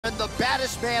the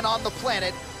baddest man on the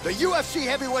planet. The UFC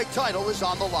heavyweight title is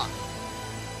on the line.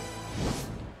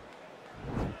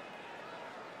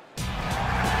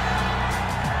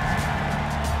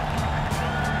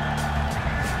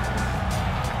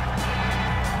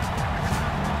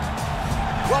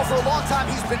 Well, for a long time,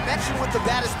 he's been mentioned with the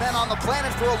baddest men on the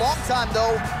planet. For a long time,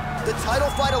 though, the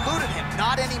title fight eluded him.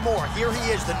 Not anymore. Here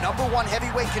he is, the #1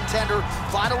 heavyweight contender,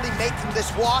 finally making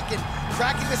this walk and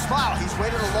cracking a smile. He's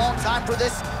waited a long time for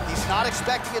this. He's not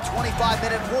expecting a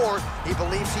 25-minute war. He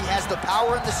believes he has the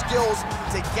power and the skills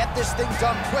to get this thing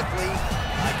done quickly.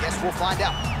 I guess we'll find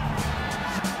out.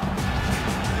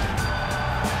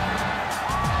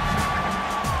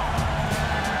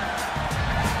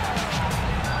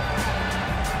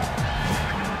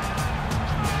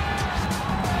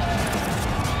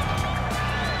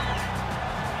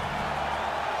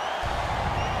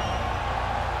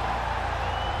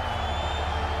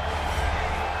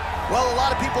 Well, a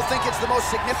lot of people think it's the most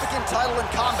significant title in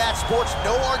combat sports.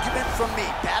 No argument from me.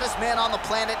 Baddest man on the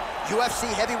planet, UFC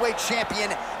heavyweight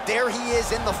champion. There he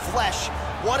is in the flesh.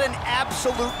 What an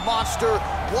absolute monster.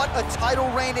 What a title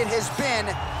reign it has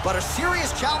been. But a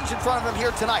serious challenge in front of him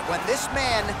here tonight. When this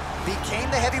man became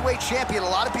the heavyweight champion, a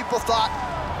lot of people thought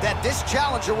that this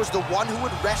challenger was the one who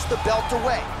would wrest the belt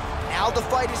away. Now the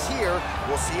fight is here.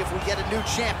 We'll see if we get a new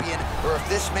champion or if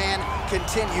this man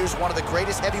continues one of the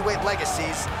greatest heavyweight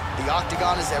legacies the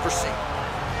Octagon has ever seen.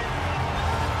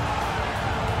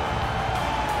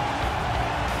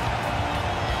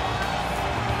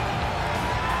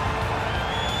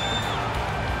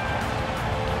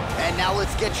 And now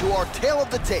let's get you our tale of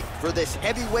the tape for this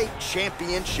heavyweight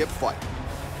championship fight.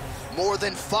 More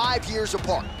than 5 years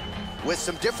apart, with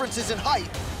some differences in height,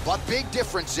 but big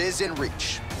differences in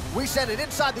reach. We send it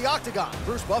inside the Octagon.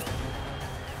 Bruce Buffer.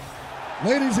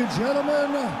 Ladies and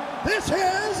gentlemen, this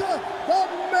is the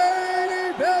main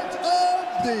event of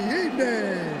the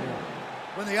evening.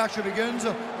 When the action begins,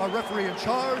 our referee in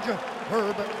charge,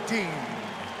 Herb Dean.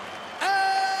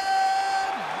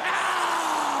 And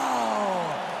now,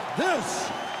 this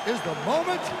is the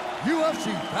moment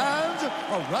UFC fans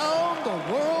around the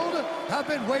world have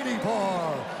been waiting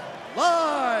for.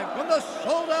 Live from the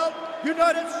sold-out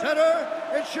United Center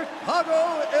in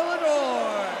Chicago,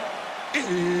 Illinois. It's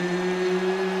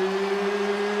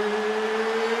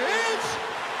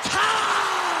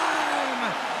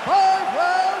time! 5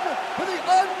 rounds for the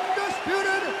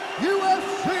undisputed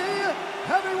UFC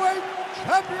Heavyweight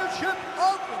Championship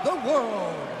of the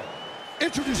world.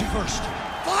 Introducing first,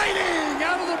 fighting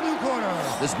out of the blue corner.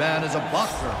 This man is a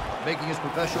boxer, making his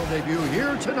professional debut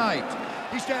here tonight.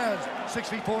 He stands 6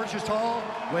 feet 4 inches tall,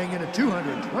 weighing in at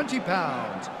 220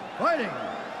 pounds. Fighting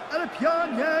out of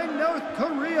Pyongyang, North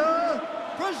Korea,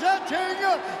 presenting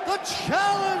the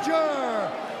challenger,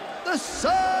 the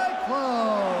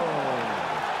Cyclone.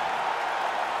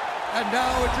 And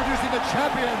now introducing the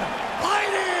champion,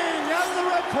 fighting out of the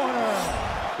red corner.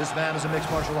 This man is a mixed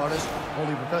martial artist,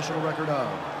 holding a professional record of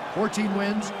 14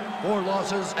 wins, 4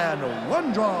 losses, and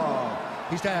 1 draw.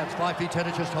 He stands 5 feet 10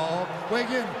 inches tall, weighing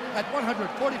in at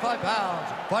 145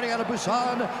 pounds, fighting out of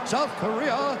Busan, South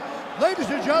Korea. Ladies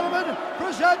and gentlemen,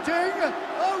 presenting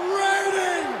a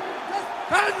reigning,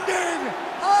 defending,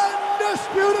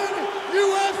 undisputed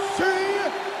UFC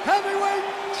heavyweight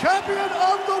champion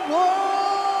of the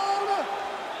world,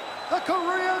 the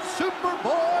Korean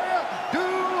Superboy,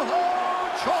 Doo-Ho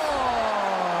Choi.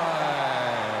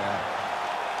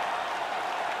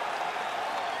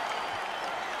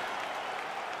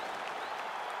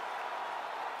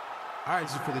 All right,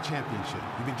 this is for the championship.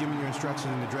 You've been given your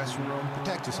instructions in the dressing room.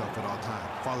 Protect yourself at all times.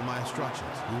 Follow my instructions.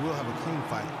 We will have a clean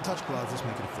fight. Touch gloves, let's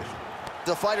make it official.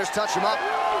 The fighters touch him up.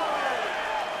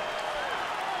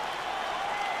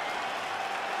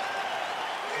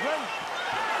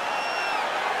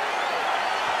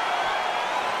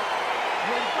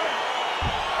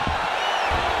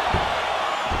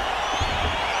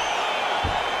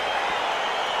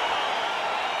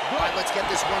 Let's get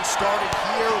this one started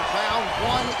here. Round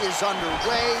 1 is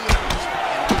underway.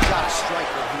 And we've got a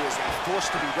striker who is a force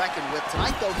to be reckoned with.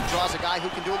 Tonight, though, he draws a guy who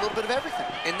can do a little bit of everything.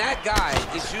 And that guy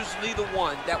is usually the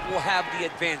one that will have the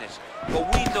advantage. But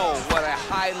we know what a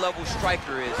high-level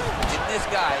striker is. And this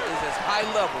guy is as high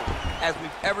level as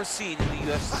we've ever seen in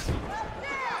the UFC.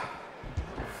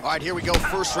 All right, here we go.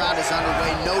 First round is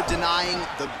underway. No denying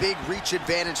the big reach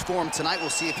advantage for him tonight.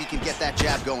 We'll see if he can get that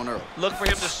jab going early. Look for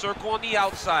him to circle on the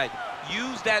outside.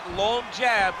 Use that long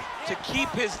jab to keep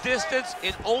his distance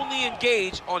and only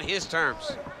engage on his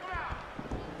terms.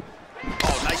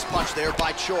 Oh, nice punch there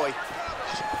by Choi.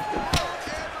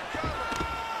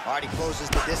 All right, he closes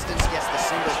the distance, gets the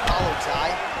single collar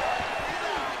tie.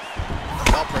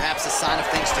 Well, perhaps a sign of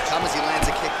things to come as he lands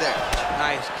a kick there.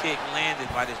 Nice kick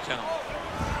landed by this gentleman.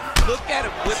 Look at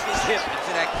him whip his hip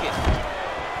into that kick.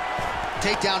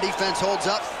 Takedown defense holds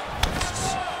up.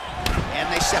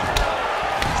 And they separate.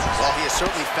 Well, he has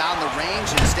certainly found the range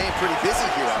and staying pretty busy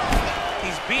here on the field.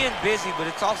 He's being busy, but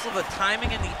it's also the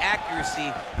timing and the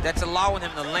accuracy that's allowing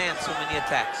him to land so many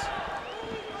attacks.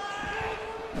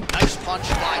 Nice punch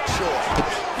by Choi.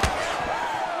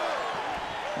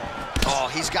 Oh,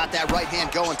 he's got that right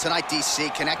hand going tonight,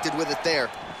 DC. Connected with it there.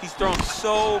 He's thrown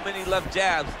so many left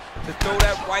jabs to throw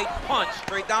that right punch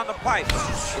straight down the pipe.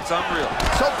 It's unreal.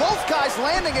 So both guys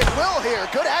landing at will here.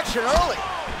 Good action early.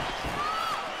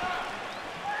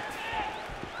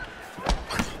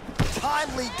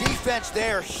 Timely defense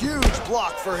there. Huge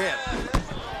block for him.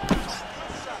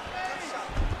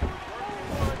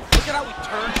 Look at how he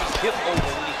turns his hip over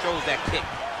when he throws that kick.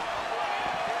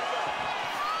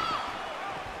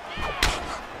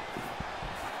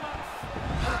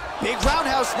 Big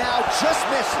roundhouse now, just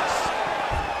misses.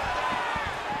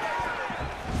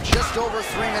 Just over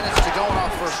 3 minutes to go in our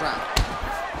first round.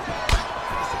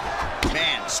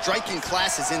 Man, striking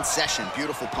class is in session.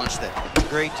 Beautiful punch there.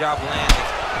 Great job landing.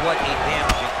 What a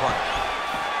damaging punch.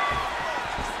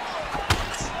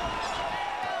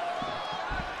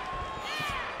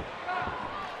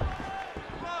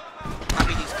 I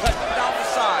mean, he's cutting down the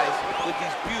sides with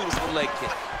these beautiful leg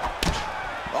kicks.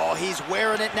 Oh, he's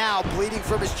wearing it now, bleeding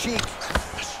from his cheek.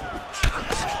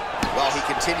 Well, he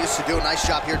continues to do a nice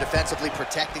job here defensively,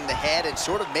 protecting the head and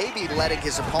sort of maybe letting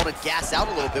his opponent gas out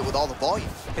a little bit with all the volume.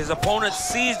 His opponent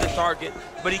sees the target,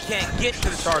 but he can't get to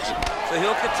the target. So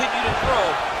he'll continue to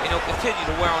throw, and he'll continue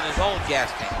to wear on his own gas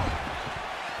tank.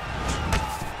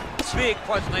 Big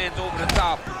punch lands over the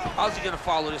top. How's he gonna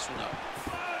follow this one up?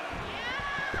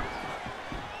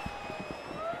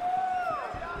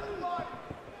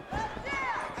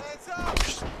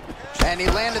 And he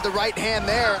landed the right hand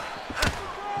there.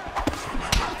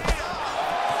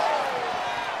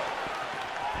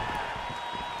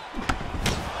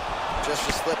 Just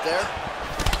a slip there.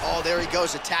 Oh, there he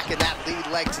goes, attacking that lead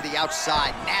leg to the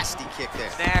outside. Nasty kick there.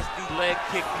 Nasty leg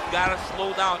kick. You gotta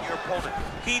slow down your opponent.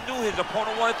 He knew his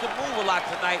opponent wanted to move a lot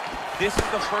tonight. This is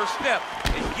the first step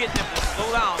in getting him to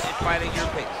slow down and fight at your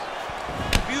pace.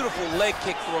 Beautiful leg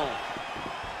kick thrown.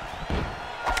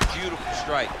 Beautiful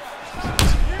strike.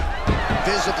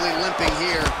 Visibly limping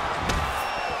here.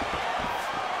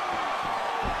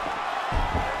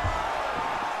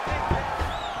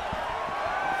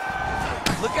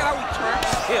 Look at how he turns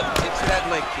his hip into that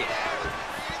leg kick.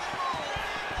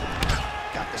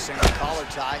 Got the single collar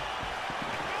tie.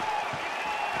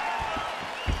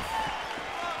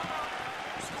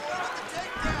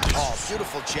 Oh,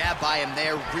 beautiful jab by him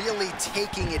there, really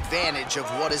taking advantage of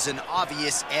what is an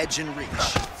obvious edge and reach.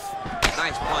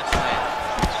 Nice punch, man.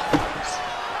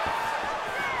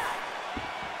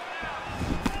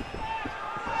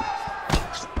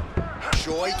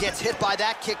 Choi gets hit by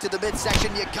that kick to the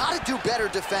midsection. You gotta do better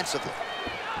defensively.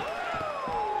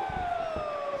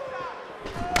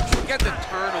 Look at the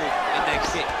turnover in that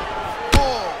kick.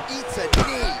 Oh, eats a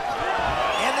knee.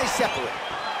 And they separate.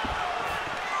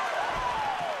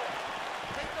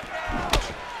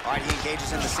 All right, he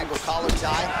engages in the single collar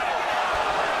tie.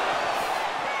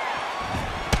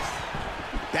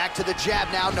 Back to the jab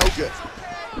now, no good.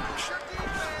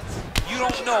 You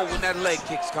don't know when that leg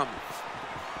kick's coming.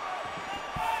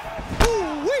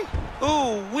 Ooh-wee.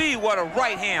 Ooh-wee, what a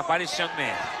right hand by this young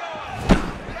man.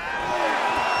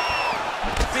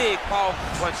 Big, powerful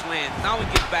punch lands. Now he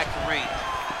gets back to range.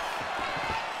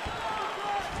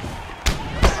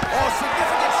 Oh,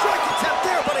 significant strike attempt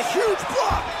there, but a huge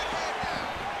block.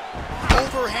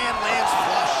 Overhand lands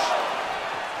flush.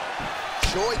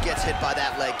 Choi gets hit by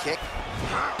that leg kick.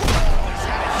 He's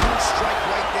had a huge strike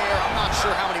right there. I'm not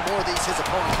sure how many more of these his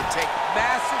opponent can take.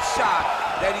 Massive shot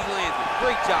that he landed.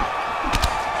 Great job.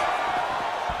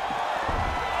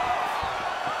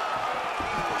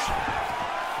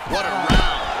 What a round.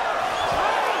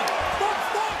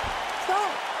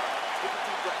 Stop.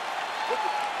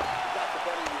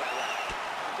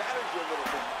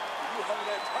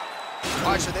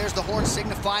 All right, so there's the horn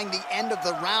signifying the end of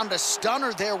the round. A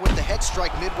stunner there with the head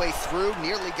strike midway through.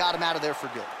 Nearly got him out of there for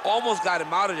good. Almost got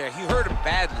him out of there. He hurt him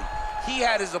badly. He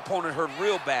had his opponent hurt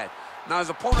real bad. Now his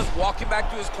opponent's walking back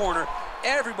to his corner.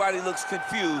 Everybody looks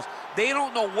confused. They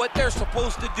don't know what they're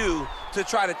supposed to do to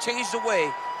try to change the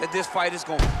way that this fight is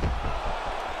going. You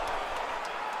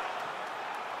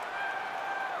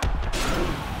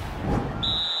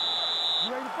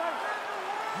ready to fight?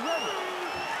 You ready?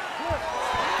 Good.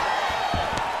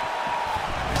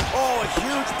 Oh, a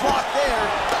huge block there.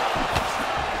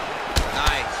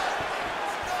 Nice.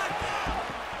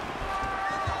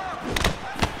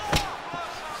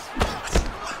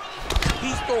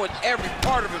 throwing every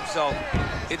part of himself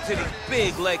into these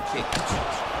big leg kicks.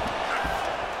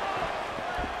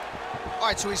 All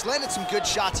right, so he's landed some good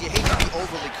shots. You hate to be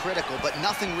overly critical, but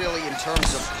nothing really in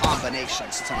terms of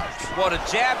combinations tonight. Well, the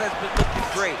jab has been looking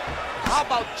great. How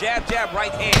about jab, jab,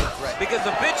 right hand? Right. Because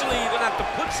eventually you're going to have to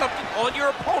put something on your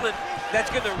opponent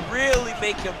that's going to really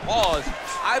make him pause.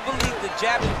 I believe the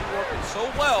jab has been working so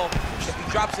well, if he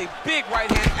drops a big right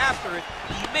hand after it,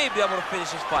 he may be able to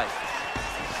finish his fight.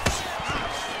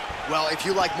 Well, if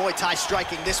you like Muay Thai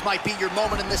striking, this might be your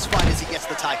moment in this fight as he gets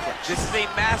the Thai clinch. This is a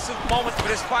massive moment for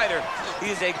this fighter. He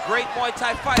is a great Muay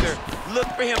Thai fighter. Look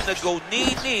for him to go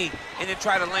knee, and then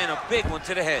try to land a big one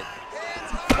to the head.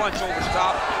 Punch over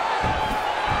top.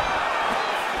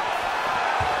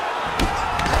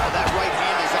 Oh, that right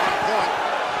hand is on point.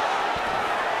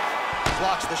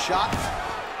 Blocks the shot.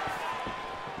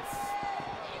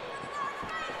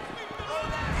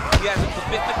 He has a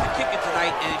commitment to kicking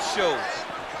tonight, and it shows.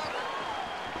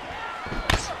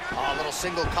 A little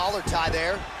single collar tie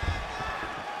there.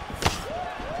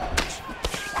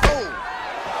 Oh!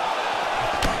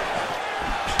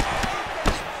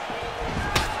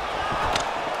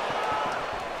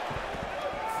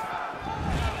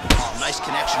 Oh, nice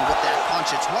connection with that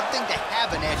punch. It's one thing to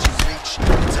have an edge and reach.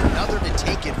 It's another to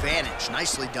take advantage.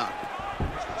 Nicely done.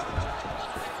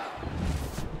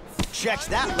 Checks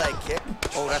that leg kick.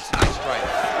 Oh, that's a nice strike.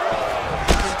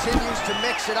 Continues to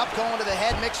mix it up, going to the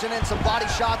head, mixing in some body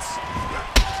shots.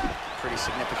 Pretty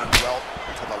significant welt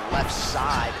to the left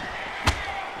side.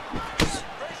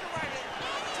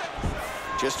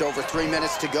 Just over 3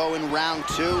 minutes to go in round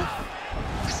 2. Oh,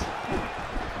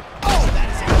 that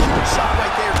is a huge shot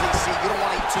right there, DC. You don't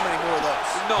want to eat too many more of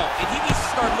those. No, and he needs to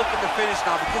start looking to finish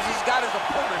now because he's got his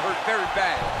opponent hurt very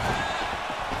bad.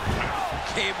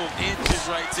 Came of inches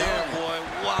right there, boy.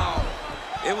 Wow.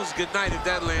 It was good night if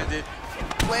that landed.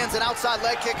 Lands an outside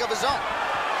leg kick of his own.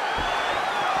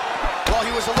 Well,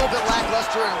 he was a little bit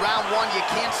lackluster in round 1. You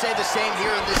can't say the same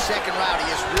here in this second round. He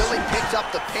has really picked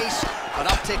up the pace, an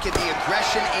uptick in the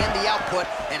aggression and the output,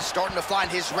 and starting to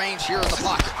find his range here in the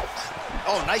pocket.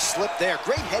 Oh, nice slip there.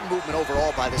 Great head movement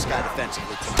overall by this guy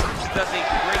defensively. He does a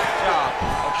great job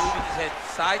of moving his head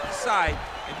side to side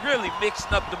and really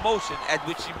mixing up the motion at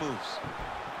which he moves.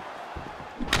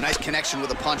 Nice connection with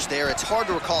a punch there. It's hard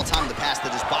to recall a time in the past that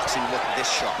his boxing looked this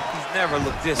sharp. He's never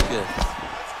looked this good.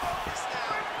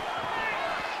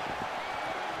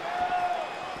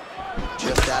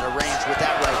 Just out of range with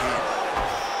that right hand.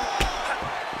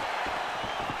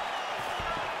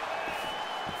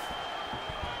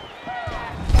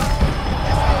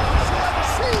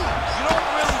 You don't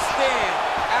really stand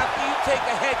after you take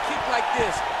a head kick like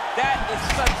this. That is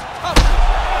such toughness,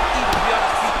 even to be on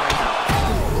his feet right now.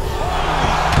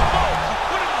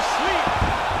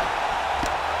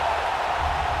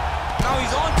 Now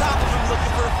he's on top of him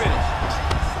looking for a finish.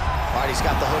 All right, he's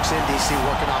got the hooks in, DC,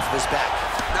 working off of his back.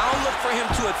 Now look for him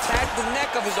to attack the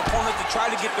neck of his opponent to try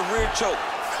to get the rear choke.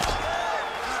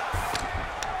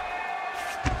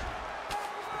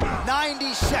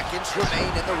 90 seconds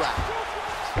remain in the round.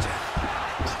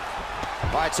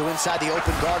 All right, so inside the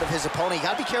open guard of his opponent, you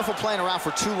gotta be careful playing around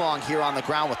for too long here on the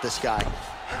ground with this guy.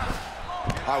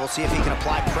 All right, we'll see if he can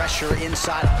apply pressure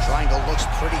inside. Triangle looks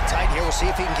pretty tight here. We'll see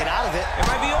if he can get out of it. It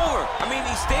might be over. I mean,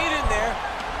 he stayed in there.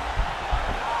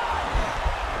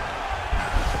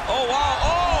 Oh, wow,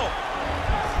 oh!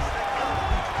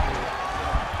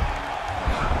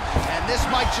 And this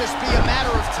might just be a matter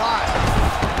of time.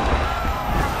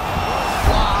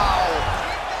 Wow.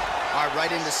 All right,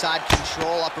 right into side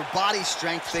control. Upper body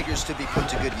strength figures to be put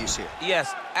to good use here.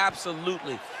 Yes,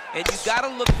 absolutely. And you got to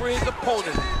look for his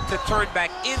opponent to turn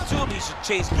back into him. He should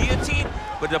chase guillotine,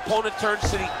 but the opponent turns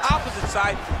to the opposite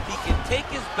side. He can take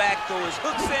his back, throw his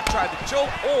hooks in, try to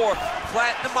choke, or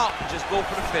flatten him out and just go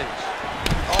for the finish.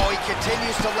 Oh, he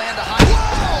continues to land a high.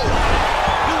 Whoa!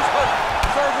 Use hook,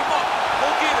 serve him up,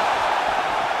 go get him.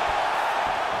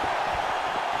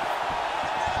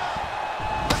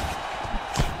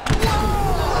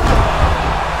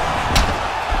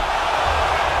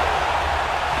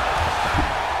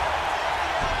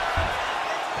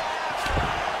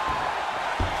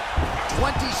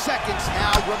 20 seconds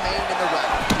now remain in the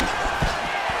round.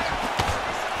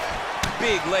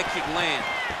 Big leg kick land.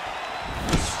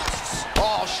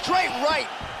 Oh, straight right.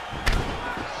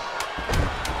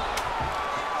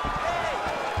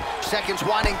 Seconds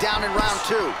winding down in round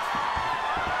 2.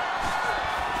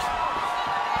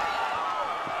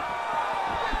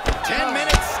 Ten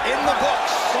minutes in the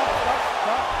books.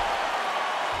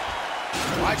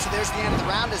 All All right, so there's the end of the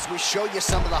round as we show you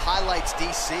some of the highlights,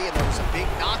 DC, and there was a big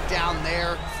knockdown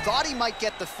there. Thought he might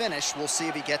get the finish. We'll see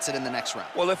if he gets it in the next round.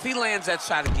 Well, if he lands that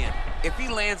shot again,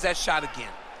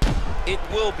 it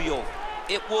will be over.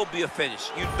 It will be a finish.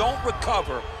 You don't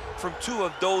recover from two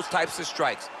of those types of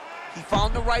strikes. He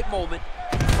found the right moment,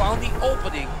 he found the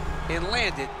opening, and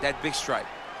landed that big strike.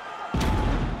 Deep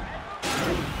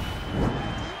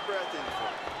breath in for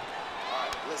me. All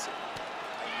right, listen.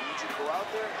 I need you to go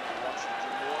out there, and I want you to do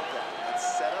more of that. Let's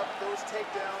set up those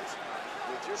takedowns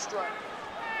with your strike.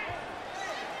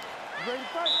 You ready to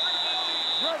fight?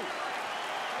 Ready.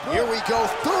 Here we go,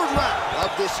 third round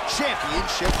of this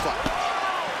championship fight.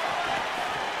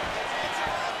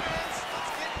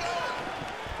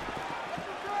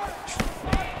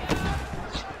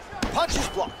 Punches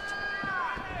blocked.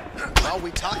 Well,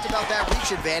 we talked about that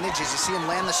reach advantage as you see him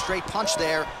land the straight punch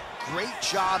there. Great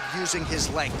job using his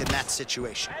length in that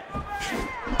situation.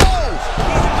 Oh!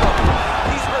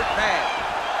 He's hurt bad.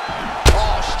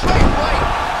 Oh, straight right.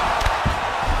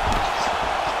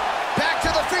 Back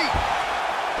to the feet.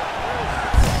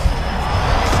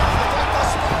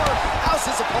 How's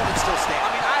his opponent still standing?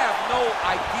 I mean, I have no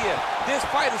idea. This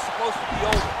fight is supposed to be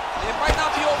over. It might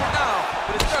not be over now,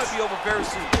 but it's going to be over very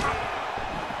soon.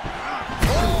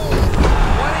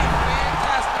 What a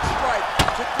fantastic strike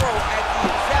to throw at the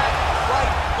exact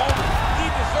right moment. He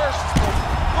deserves this moment.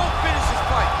 Go finish this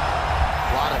fight.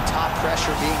 A lot of top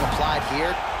pressure being applied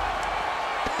here.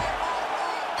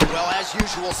 Well, as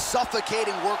usual,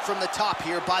 suffocating work from the top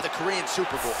here by the Korean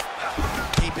Superboy.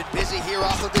 Keep it busy here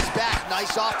off of his back.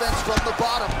 Nice offense from the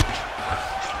bottom.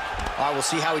 All right, we'll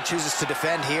see how he chooses to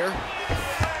defend here.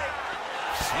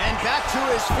 And back to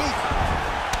his feet.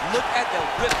 Look at the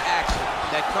whip action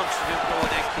that comes from him throwing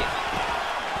that kick.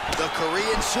 The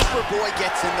Korean Superboy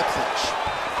gets in the clinch.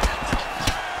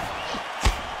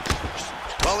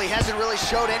 Well, he hasn't really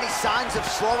showed any signs of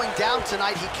slowing down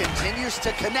tonight. He continues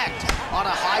to connect on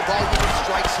a high volume of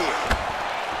strikes here.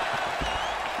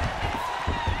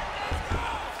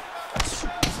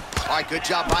 All right, good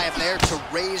job by him there to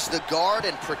raise the guard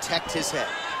and protect his head.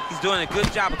 He's doing a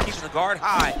good job of keeping the guard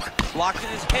high, blocking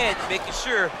his head, making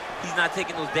sure he's not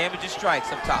taking those damaging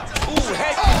strikes up top. Ooh,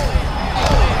 head kick.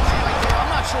 I'm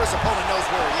not sure his opponent knows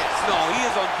where he is. No, he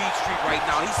is on Beach Street right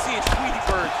now. He's seeing Tweety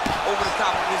Bird over the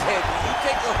top of his head. When you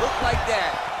take a hook like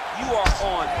that, you are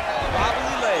on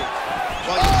wobbly legs.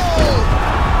 Well,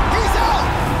 he's out!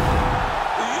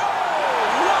 Yo,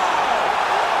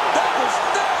 wow! That was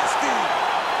nasty!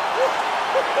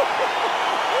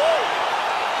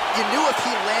 You knew if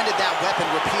he landed that weapon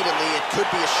repeatedly, it could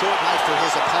be a short night for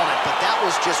his opponent, but that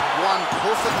was just one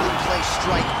perfectly placed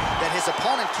strike that his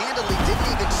opponent candidly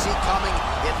didn't even see coming.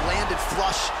 It landed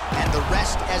flush, and the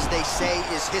rest, as they say,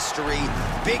 is history.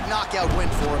 Big knockout win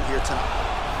for him here tonight.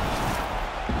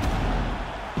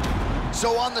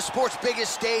 So on the sport's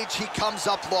biggest stage, he comes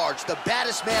up large. The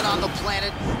baddest man on the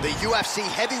planet, the UFC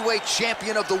heavyweight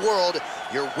champion of the world,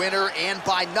 your winner and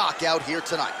by knockout here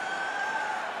tonight.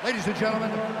 Ladies and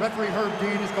gentlemen, referee Herb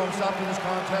Dean is going to stop to this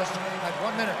contest at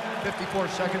 1 minute, 54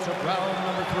 seconds of round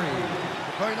number 3.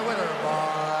 Declaring the winner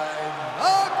by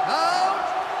knockout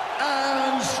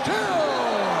and still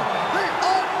the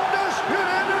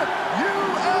undisputed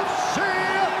UFC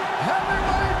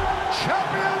heavyweight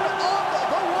champion of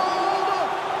the world,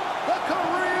 the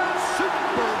Korean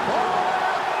Superboy,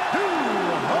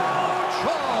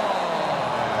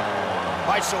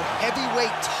 All right, so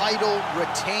heavyweight title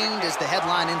retained is the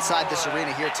headline inside this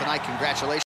arena here tonight. Congratulations.